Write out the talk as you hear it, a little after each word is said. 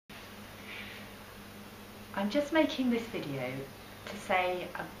I'm just making this video to say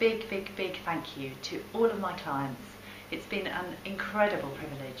a big thank you to all of my clients. It's been an incredible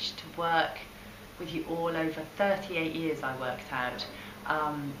privilege to work with you all. Over 38 years I worked out.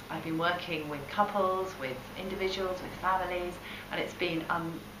 I've been working with couples, with individuals, with families, and it's been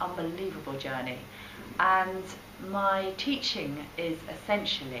an unbelievable journey. And my teaching is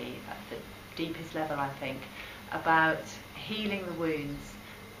essentially, at the deepest level I think, about healing the wounds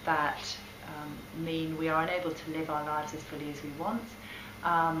that mean we are unable to live our lives as fully as we want.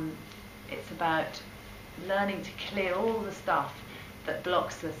 It's about learning to clear all the stuff that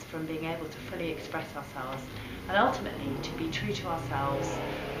blocks us from being able to fully express ourselves, and ultimately to be true to ourselves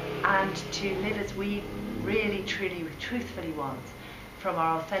and to live as we really, truly, truthfully want, from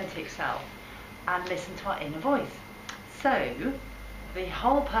our authentic self, and listen to our inner voice. So, the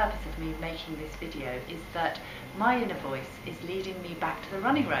whole purpose of me making this video is that my inner voice is leading me back to the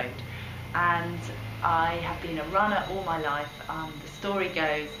running road. And I have been a runner all my life. The story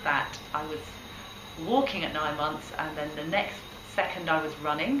goes that I was walking at 9 months, and then the next second I was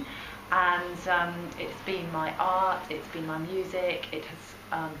running. And it's been my art, it's been my music, it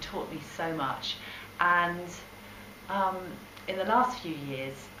has taught me so much. And in the last few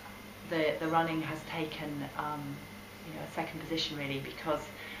years, the running has taken a second position, really, because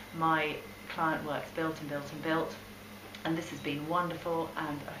my client work's built and built and built. And this has been wonderful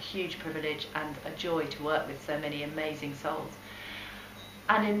and a huge privilege and a joy to work with so many amazing souls.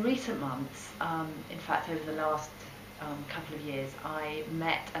 And in recent months, in fact over the last couple of years, I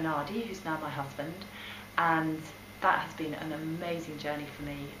met an RD who's now my husband, and that has been an amazing journey for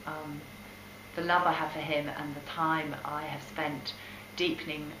me. The love I have for him and the time I have spent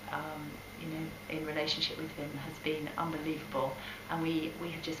deepening in relationship with him has been unbelievable. And we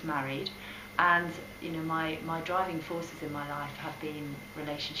have just married. And my driving forces in my life have been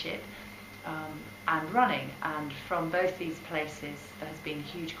relationship and running, and from both these places there has been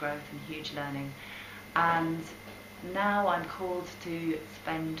huge growth and huge learning. And now I'm called to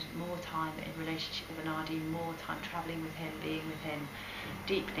spend more time in relationship with an RD, more time travelling with him, being with him,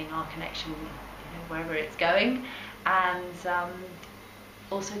 deepening our connection wherever it's going, and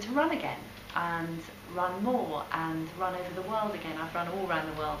also to run again, and run more, and run over the world again. I've run all around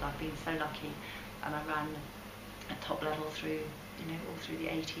the world. I've been so lucky, and I ran at top level through all through the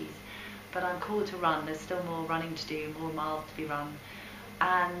 80s. But I'm called to run. There's still more running to do, more miles to be run.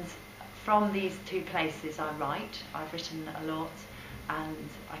 And from these two places I write. I've written a lot, and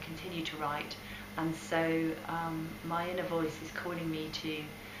I continue to write. And so my inner voice is calling me to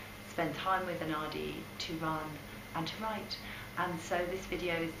spend time with an RD, to run and to write. And so this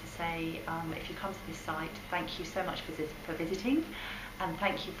video is to say, if you come to this site, thank you so much for visiting, and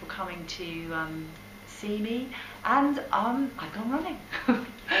thank you for coming to see me. And I've gone running.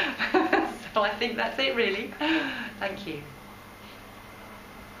 So I think that's it, really. Thank you.